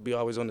down. I would be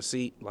always on the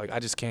seat. Like, I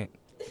just can't.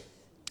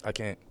 I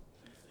can't.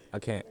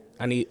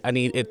 I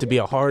need it to be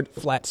a hard,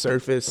 flat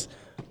surface.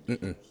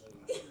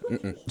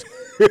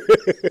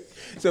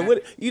 So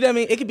what, you know what I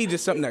mean? It could be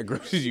just something that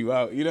grosses you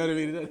out. You know what I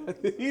mean?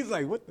 He's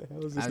like, what the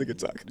hell is this nigga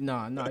talking?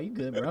 Nah, you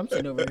good, bro. I'm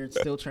sitting over here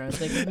still trying to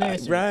think of an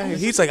answer. Right.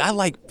 He's like, I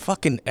like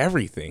fucking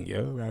everything,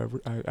 yo.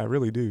 I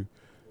really do.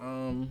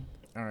 All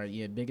right,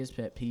 yeah. Biggest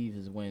pet peeve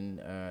is when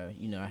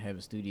I have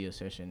a studio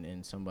session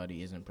and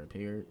somebody isn't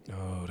prepared.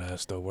 Oh,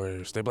 that's the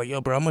worst. They be like,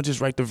 yo, bro, I'm gonna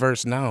just write the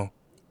verse now.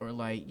 Or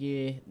like,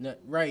 yeah, no,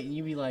 right.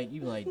 You be like,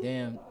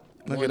 damn.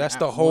 Nigga, that's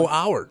the whole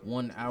hour.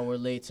 1 hour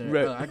later,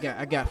 Right.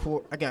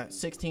 I got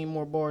 16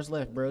 more bars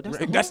left, bro.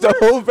 That's the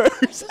whole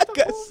verse. I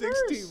got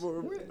 16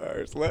 more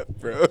bars left,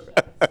 bro.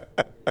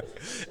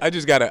 I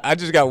just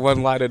got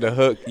one line of the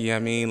hook. You know what I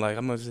mean? Like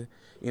I'm gonna,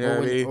 you know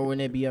what I mean? Or when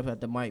they be up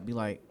at the mic, be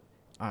like,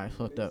 all right,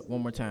 fucked up.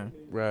 One more time.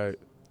 Right.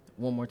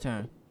 One more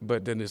time.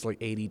 But then it's like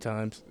 80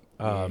 times.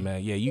 Oh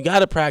man, yeah, you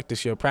gotta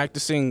practice, yo.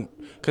 Practicing,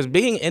 cause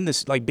being in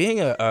this, like being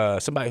a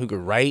somebody who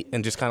could write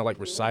and just kind of like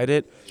recite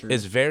it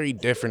is very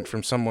different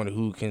from someone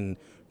who can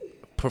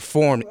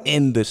perform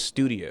in the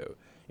studio.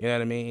 You know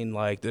what I mean?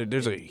 Like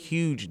there's a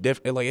huge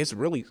difference. Like it's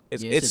really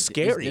it's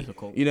scary. It's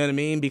difficult. You know what I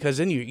mean? Because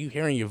then you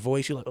hearing your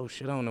voice, you're like, oh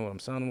shit, I don't know what I'm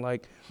sounding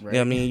like. Right. You know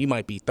what I mean? You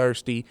might be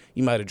thirsty.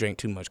 You might have drank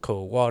too much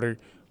cold water.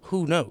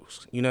 Who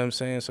knows? You know what I'm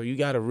saying? So you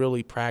got to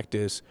really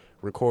practice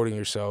recording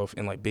yourself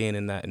and like being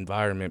in that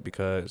environment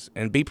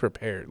and be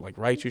prepared. Like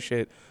write your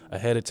shit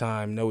ahead of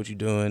time, know what you're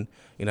doing.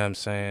 You know what I'm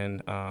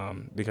saying?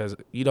 Because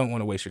you don't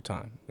want to waste your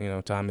time. You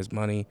know, time is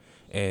money,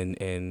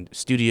 and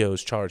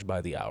studios charge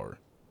by the hour.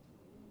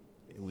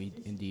 We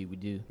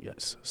do.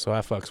 Yes. So I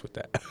fucks with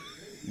that.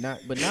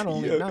 Not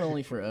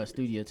only for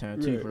studio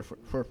time too,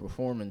 for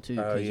performing too,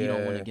 because you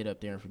don't want to get up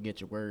there and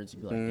forget your words.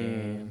 You be like,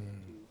 damn.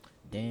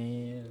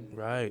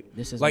 Right.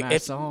 This is like my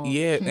song.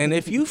 Yeah, and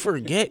if you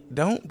forget,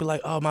 don't be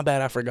like, oh, my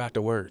bad, I forgot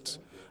the words.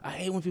 I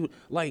hate when people,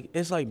 like,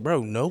 it's like,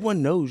 bro, no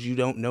one knows you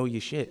don't know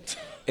your shit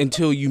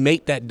until you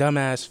make that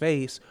dumbass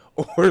face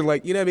or,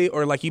 like, you know what I mean?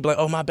 Or, like, you be like,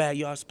 oh, my bad,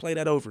 y'all, play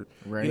that over.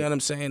 Right. You know what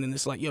I'm saying? And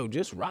it's like, yo,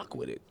 just rock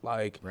with it.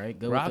 Like, right.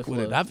 Go rock with the with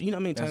it. flow. You know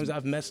how many times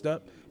I've messed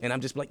up and I'm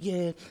just like,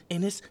 yeah,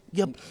 and it's,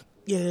 yep.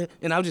 Yeah,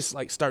 and I'll just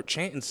like start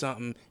chanting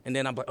something, and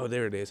then I'm like, oh,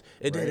 there it is,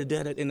 and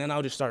then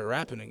I'll just start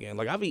rapping again.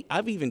 Like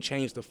I've even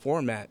changed the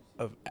format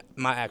of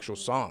my actual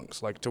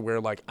songs, like to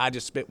where like I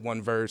just spit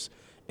one verse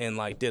and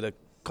like did a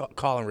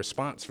call and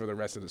response for the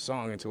rest of the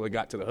song until it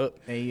got to the hook.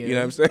 Hey, you know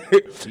what I'm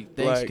saying?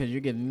 Thanks, because you're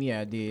giving me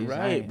ideas.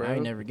 Right, bro. I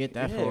never get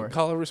that far.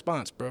 Call and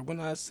response, bro. When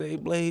I say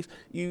Blaze,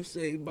 you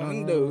say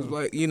Bondos.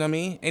 Like, you know what I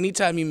mean?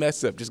 Anytime you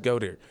mess up, just go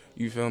there.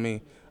 You feel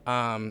me?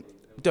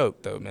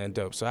 Dope though, man,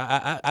 dope. So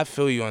I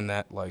feel you on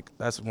that. Like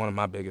that's one of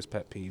my biggest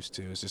pet peeves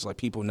too. It's just like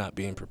people not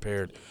being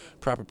prepared.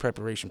 Proper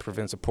preparation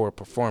prevents a poor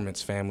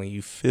performance. Family,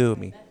 you feel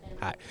me?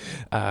 Hi.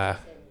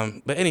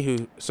 But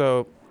anywho,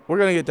 so we're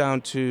gonna get down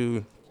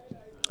to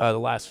the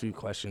last few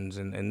questions,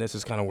 and this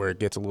is kind of where it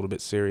gets a little bit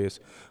serious.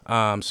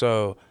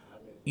 So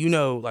you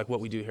know, like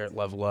what we do here at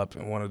Level Up,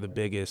 and one of the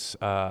biggest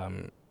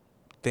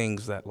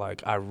things that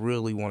like I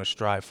really want to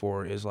strive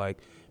for is like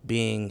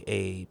being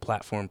a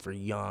platform for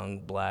young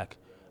black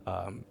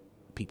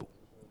people,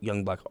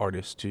 young black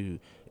artists to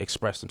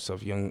express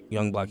themselves,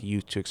 young black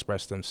youth to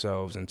express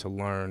themselves and to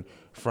learn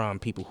from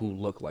people who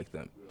look like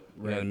them.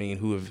 You know what I mean?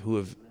 Who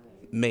have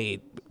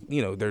made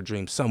their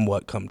dreams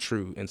somewhat come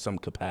true in some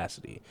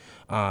capacity.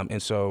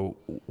 And so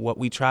what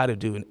we try to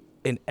do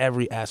in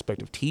every aspect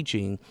of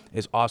teaching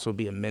is also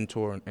be a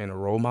mentor and a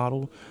role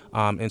model.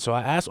 And so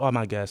I ask all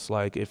my guests,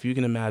 like, if you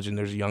can imagine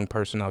there's a young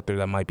person out there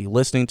that might be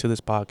listening to this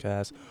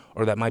podcast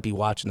or that might be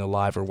watching the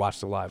live or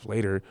watch the live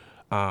later,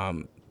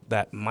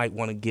 that might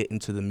want to get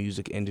into the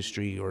music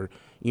industry or,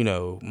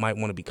 might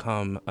want to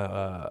become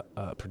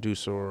a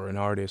producer or an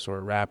artist or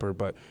a rapper,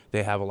 but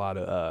they have a lot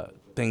of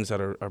things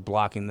that are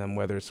blocking them,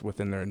 whether it's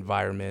within their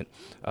environment,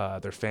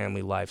 their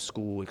family life,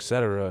 school,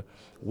 etc.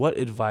 What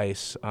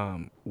advice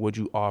would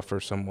you offer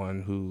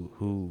someone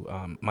who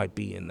might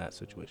be in that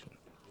situation?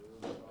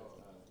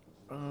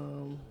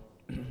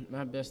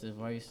 My best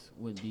advice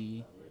would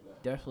be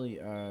definitely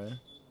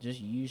just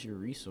use your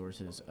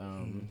resources.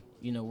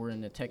 We're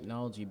in a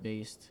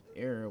technology-based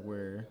era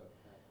where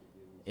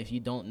if you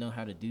don't know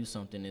how to do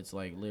something, it's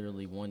like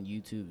literally one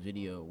YouTube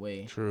video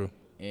away. True.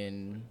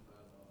 And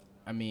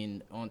I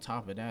mean, on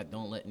top of that,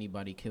 don't let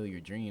anybody kill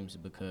your dreams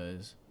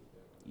because,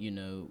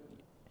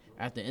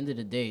 at the end of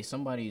the day,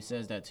 somebody who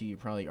says that to you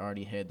probably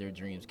already had their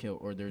dreams killed,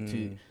 or they're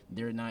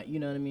not, you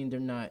know what I mean? They're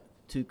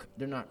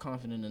not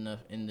confident enough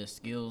in the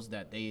skills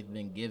that they've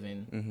been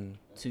given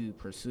to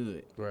pursue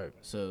it. Right.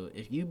 So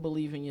if you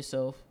believe in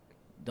yourself,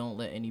 don't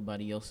let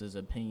anybody else's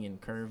opinion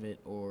curve it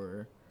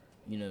or,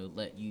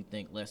 let you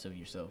think less of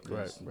yourself.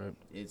 Right.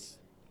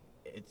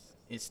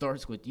 It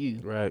starts with you.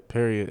 Right,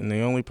 period. And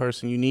the only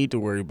person you need to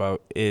worry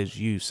about is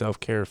you.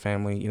 Self-care,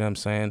 family, you know what I'm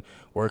saying?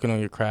 Working on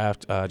your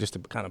craft, just to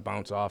kind of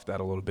bounce off that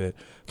a little bit.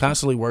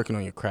 Constantly working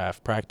on your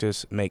craft.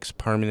 Practice makes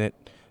permanent,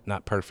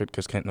 not perfect,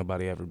 because can't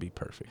nobody ever be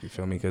perfect, you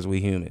feel me? Because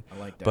we human. I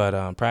like that.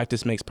 But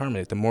practice makes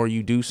permanent. The more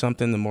you do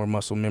something, the more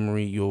muscle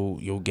memory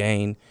you'll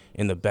gain,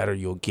 and the better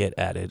you'll get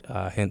at it.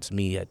 Hence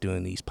me at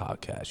doing these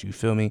podcasts, you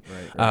feel me?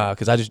 Right.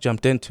 Because I just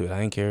jumped into it. I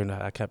didn't care, and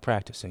I kept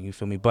practicing, you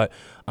feel me? But,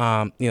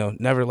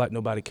 never let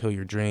nobody kill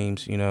your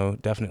dreams,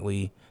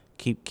 definitely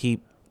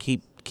keep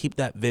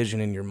that vision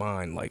in your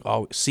mind. Like,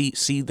 always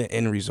see the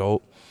end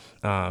result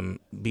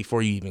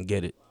before you even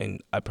get it.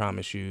 And I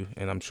promise you,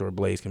 and I'm sure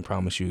Blaze can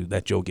promise you,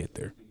 that you'll get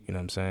there. You know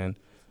what I'm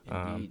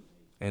saying?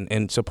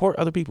 And support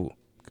other people.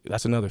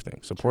 That's another thing.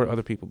 Support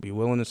other people. Be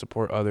willing to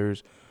support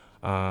others,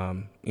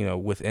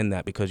 within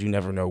that, because you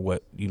never know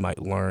what you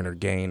might learn or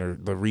gain or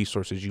the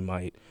resources you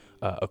might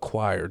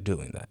acquire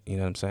doing that. You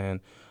know what I'm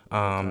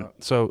saying?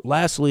 So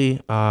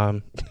lastly,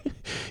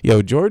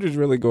 George is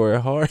really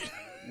going hard.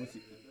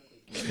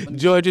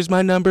 George is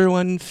my number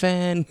one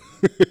fan.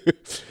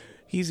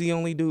 He's the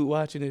only dude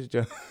watching this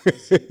job.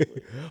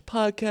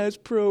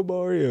 Podcast pro,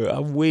 Mario.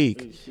 I'm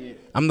weak.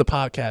 I'm the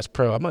podcast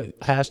pro. I'm a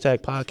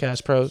hashtag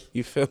podcast pro.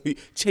 You feel me?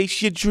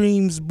 Chase your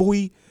dreams,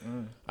 boy.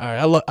 All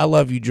right, I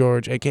love you,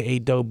 George, a.k.a.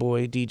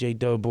 Doughboy, DJ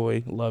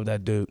Doughboy. Love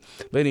that dude.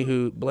 But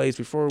anywho, Blaze,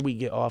 before we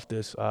get off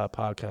this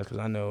podcast, because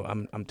I know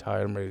I'm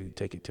tired. I'm ready to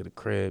take it to the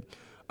crib.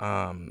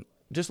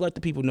 Just let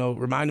the people know,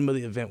 remind them of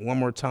the event one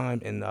more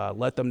time, and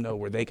let them know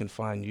where they can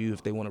find you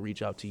if they want to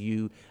reach out to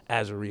you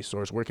as a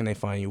resource. Where can they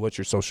find you? What's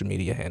your social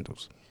media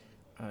handles?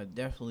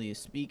 Definitely a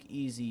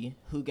Speakeasy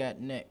Who Got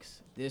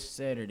Next this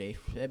Saturday,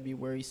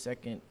 February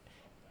 2nd,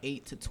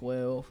 8 to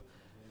 12.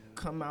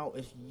 Come out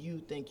if you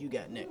think you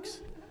got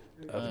next.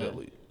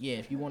 Definitely.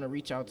 If you want to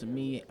reach out to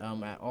me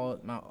at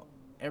all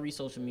every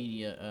social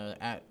media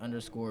at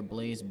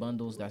 _Blaze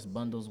Bundles. That's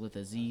bundles with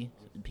a Z.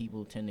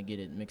 People tend to get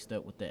it mixed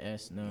up with the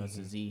S. No, it's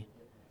a Z.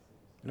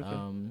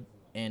 Okay.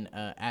 And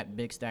at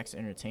Big Stacks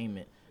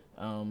Entertainment.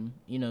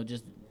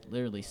 Just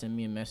literally send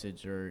me a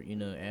message or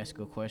ask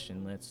a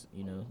question. Let's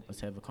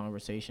have a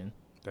conversation.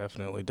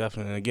 Definitely.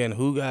 And again,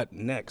 Who Got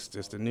Next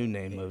is the new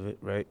name of it,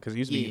 right? Because it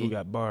used to be Who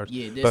Got Bars.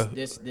 Yeah,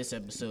 this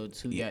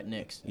episode's Who Got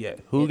Next. Yeah,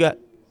 Who Got...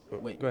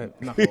 Wait, go ahead.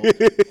 My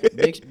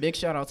fault. Big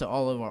shout out to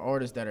all of our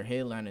artists that are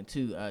headlining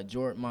too.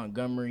 Jordan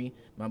Montgomery,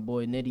 my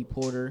boy Nitty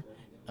Porter,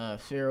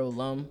 Pharaoh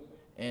Lum,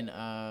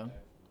 and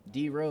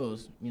D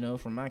Rose.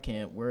 From my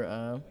camp,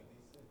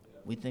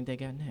 we think they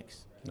got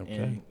next. Okay.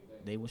 And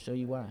they will show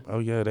you why. Oh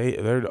yeah,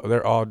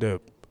 they're all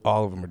dope.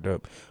 All of them are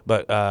dope.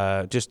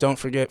 But just don't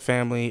forget,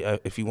 family,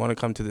 if you want to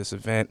come to this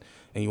event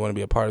and you want to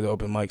be a part of the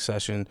open mic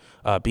session,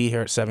 be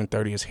here at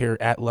 7:30. It's here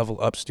at Level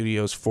Up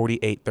Studios,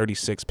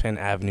 4836 Penn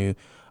Avenue,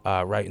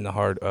 right in the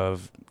heart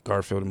of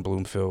Garfield and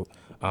Bloomfield.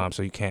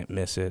 So you can't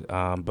miss it.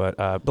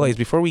 But Blaze,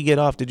 before we get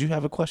off, did you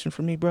have a question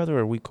for me, brother,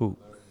 or are we cool?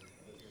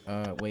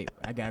 Wait,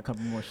 I got a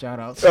couple more shout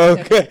outs.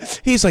 Okay.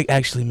 He's like,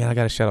 actually, man, I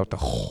got to shout out the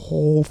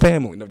whole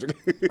family. No.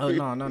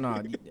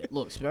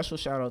 Look, special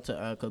shout out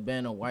to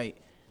Cabana White.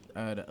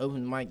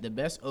 The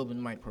best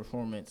open mic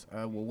performance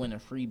will win a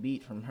free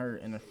beat from her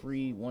and a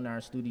free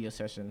 1-hour studio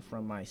session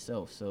from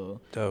myself.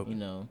 So, dope.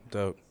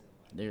 Dope.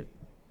 There's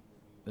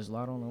a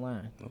lot on the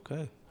line.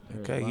 Okay.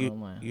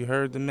 You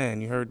heard the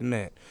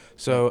man.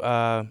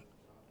 So,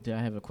 did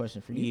I have a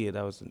question for you?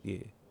 Yeah.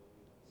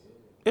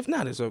 If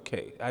not, it's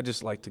okay. I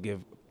just like to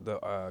give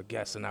the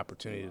guests an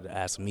opportunity to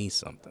ask me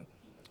something.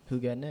 Who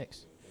got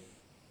next?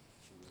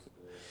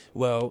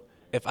 Well,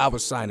 if I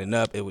was signing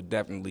up, it would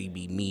definitely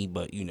be me.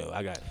 But you know,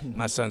 I got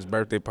my son's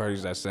birthday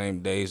parties that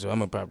same day, so I'm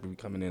gonna probably be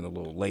coming in a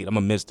little late. I'm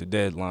gonna miss the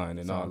deadline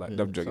and all that.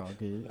 I'm joking. It's all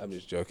good. I'm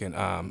just joking.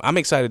 I'm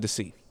excited to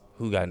see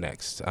who got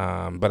next.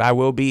 But I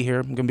will be here.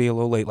 I'm gonna be a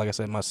little late. Like I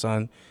said, my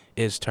son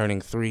is turning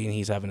 3 and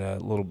he's having a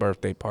little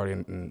birthday party,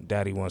 and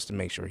Daddy wants to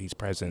make sure he's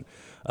present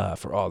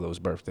for all those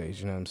birthdays.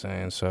 You know what I'm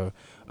saying? So,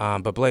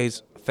 but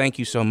Blaze, thank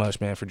you so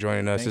much, man, for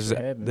joining us. Thanks for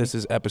having me. This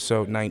is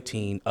episode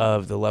 19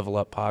 of the Level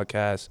Up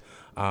podcast.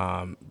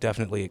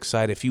 Definitely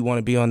excited. If you want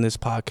to be on this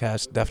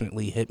podcast,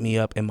 definitely hit me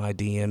up in my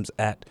DMs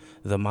at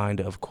the Mind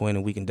of Quinn,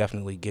 and we can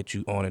definitely get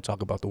you on and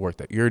talk about the work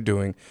that you're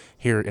doing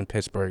here in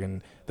Pittsburgh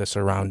and the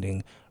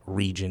surrounding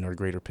region or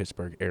greater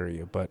Pittsburgh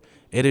area. But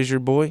it is your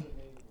boy,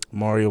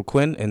 Mario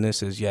Quinn, and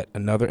this is yet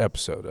another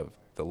episode of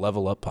the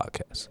Level Up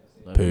podcast.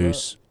 Level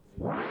Peace.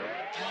 Up.